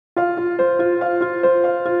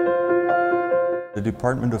The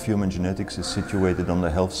Department of Human Genetics is situated on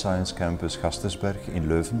the Health Science Campus Gasteinsberg in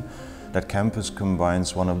Leuven. That campus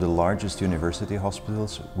combines one of the largest university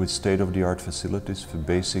hospitals with state-of-the-art facilities for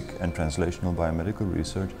basic and translational biomedical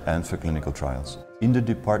research and for clinical trials. In the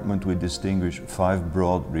department we distinguish 5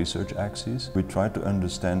 broad research axes. We try to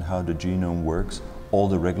understand how the genome works, all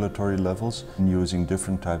the regulatory levels, using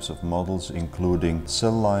different types of models, including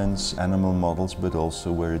cell lines, animal models, but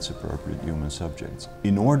also where it's appropriate, human subjects.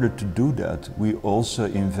 In order to do that, we also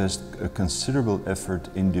invest a considerable effort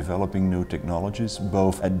in developing new technologies,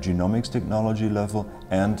 both at genomics technology level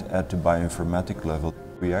and at the bioinformatic level.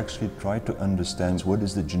 We actually try to understand what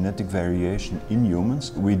is the genetic variation in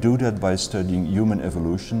humans. We do that by studying human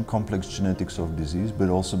evolution, complex genetics of disease, but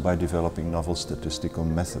also by developing novel statistical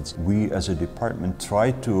methods. We as a department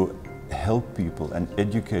try to help people and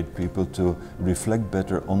educate people to reflect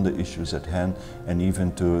better on the issues at hand and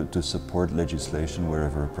even to support legislation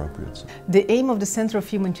wherever appropriate. The aim of the Center of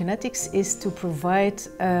Human Genetics is to provide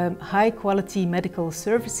high-quality medical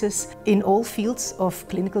services in all fields of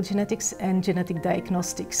clinical genetics and genetic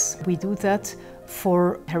diagnostics. We do that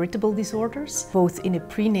for heritable disorders, both in a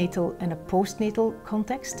prenatal and a postnatal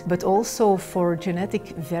context, but also for genetic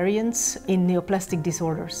variants in neoplastic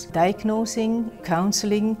disorders, diagnosing,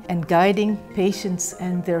 counseling and guiding patients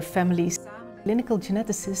and their families. Clinical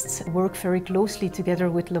geneticists work very closely together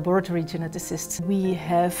with laboratory geneticists. We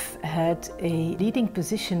have had a leading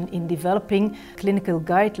position in developing clinical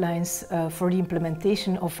guidelines for the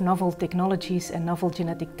implementation of novel technologies and novel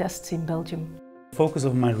genetic tests in Belgium. The focus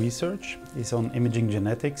of my research is on imaging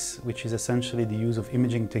genetics, which is essentially the use of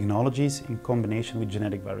imaging technologies in combination with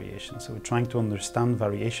genetic variation. So we're trying to understand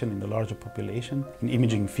variation in the larger population in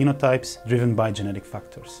imaging phenotypes driven by genetic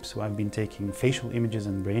factors. So I've been taking facial images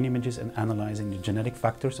and brain images and analyzing the genetic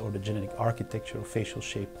factors or the genetic architecture of facial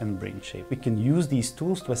shape and brain shape. We can use these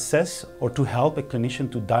tools to assess or to help a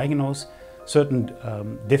clinician to diagnose certain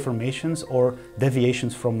deformations or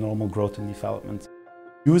deviations from normal growth and development.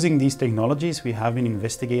 Using these technologies, we have been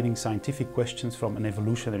investigating scientific questions from an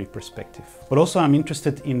evolutionary perspective. But also I'm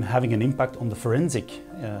interested in having an impact on the forensic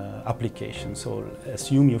application. So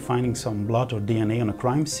assume you're finding some blood or DNA on a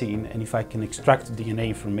crime scene, and if I can extract DNA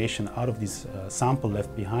information out of this sample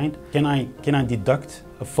left behind, can I deduct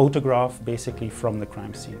a photograph basically from the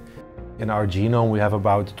crime scene? In our genome we have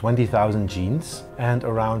about 20,000 genes and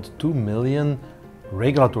around 2 million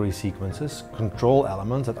regulatory sequences, control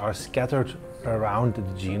elements that are scattered around the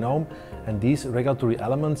genome, and these regulatory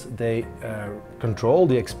elements, they control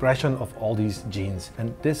the expression of all these genes,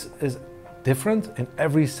 and this is different in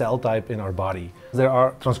every cell type in our body. There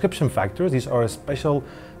are transcription factors. These are a special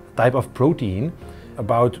type of protein.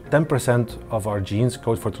 About 10% of our genes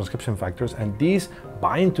code for transcription factors, and these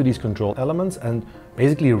bind to these control elements and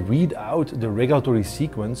basically read out the regulatory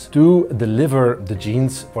sequence to deliver the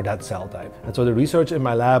genes for that cell type. And so the research in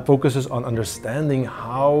my lab focuses on understanding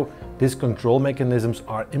how these control mechanisms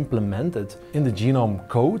are implemented in the genome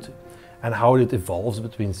code and how it evolves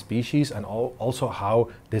between species, and also how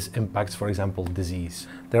this impacts, for example, disease.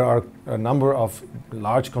 There are a number of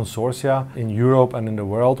large consortia in Europe and in the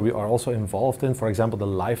world we are also involved in. For example, the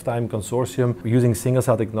Lifetime Consortium. Using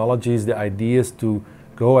single-cell technologies, the idea is to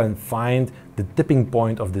go and find the tipping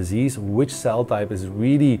point of disease, which cell type is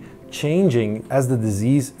really changing as the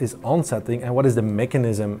disease is onsetting, and what is the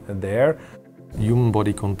mechanism there. The human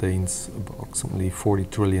body contains approximately 40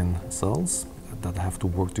 trillion cells that have to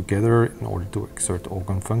work together in order to exert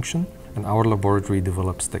organ function. And our laboratory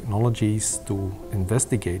develops technologies to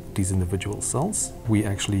investigate these individual cells. We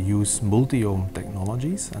actually use multi-omic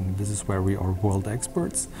technologies, and this is where we are world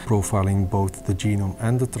experts, profiling both the genome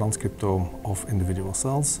and the transcriptome of individual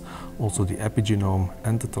cells, also the epigenome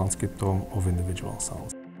and the transcriptome of individual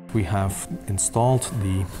cells. We have installed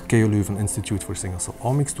the KU Leuven Institute for Single-Cell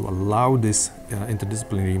Omics to allow this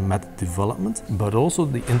interdisciplinary method development, but also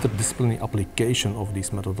the interdisciplinary application of these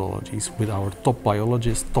methodologies with our top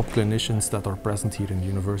biologists, top clinicians that are present here in the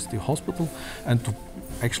University Hospital, and to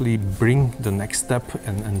actually bring the next step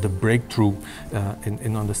and the breakthrough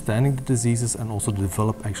in understanding the diseases, and also to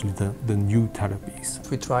develop actually the new therapies.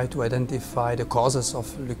 We try to identify the causes of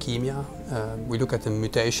leukemia. We look at the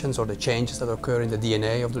mutations or the changes that occur in the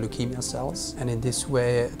DNA of the leukemia cells, and in this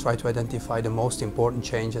way try to identify the most important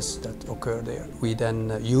changes that occur there. We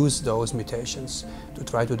then use those mutations to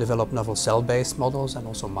try to develop novel cell-based models and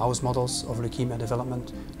also mouse models of leukemia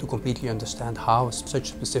development to completely understand how such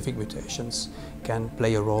specific mutations can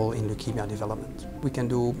play a role in leukemia development. We can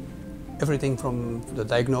do everything from the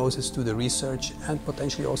diagnosis to the research and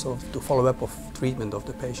potentially also to follow-up of treatment of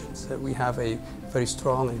the patients. We have a very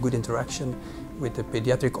strong and good interaction with the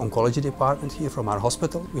pediatric oncology department here from our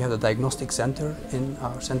hospital. We have a diagnostic center in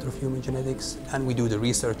our Center of Human Genetics, and we do the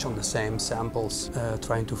research on the same samples,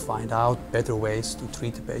 trying to find out better ways to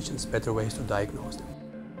treat the patients, better ways to diagnose them.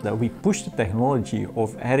 That we push the technology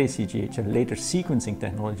of RACGH and later sequencing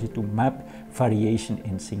technology to map variation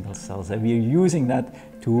in single cells. And we are using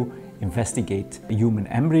that to investigate human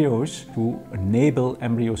embryos to enable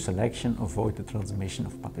embryo selection, avoid the transmission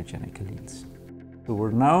of pathogenic alleles. So we're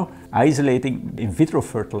now isolating in vitro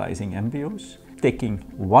fertilizing embryos, taking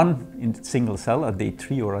one in single cell at day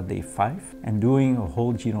 3 or at day 5 and doing a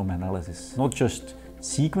whole genome analysis. Not just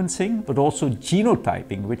sequencing, but also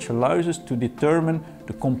genotyping, which allows us to determine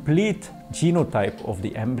the complete genotype of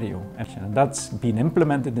the embryo. And that's been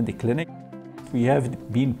implemented in the clinic. We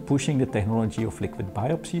have been pushing the technology of liquid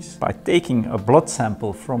biopsies. By taking a blood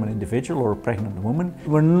sample from an individual or a pregnant woman,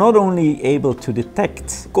 we're not only able to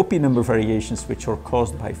detect copy number variations which are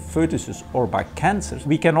caused by foetuses or by cancers,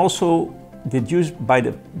 we can also deduce by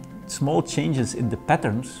the small changes in the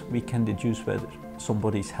patterns, we can deduce whether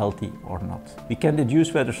somebody is healthy or not. We can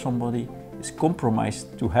deduce whether somebody is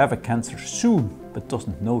compromised to have a cancer soon, but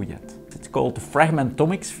doesn't know yet. It's called the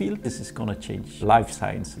fragmentomics field. This is going to change life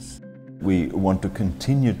sciences. We want to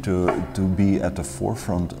continue to be at the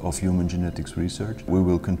forefront of human genetics research. We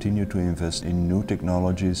will continue to invest in new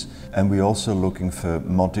technologies, and we're also looking for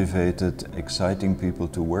motivated, exciting people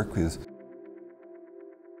to work with.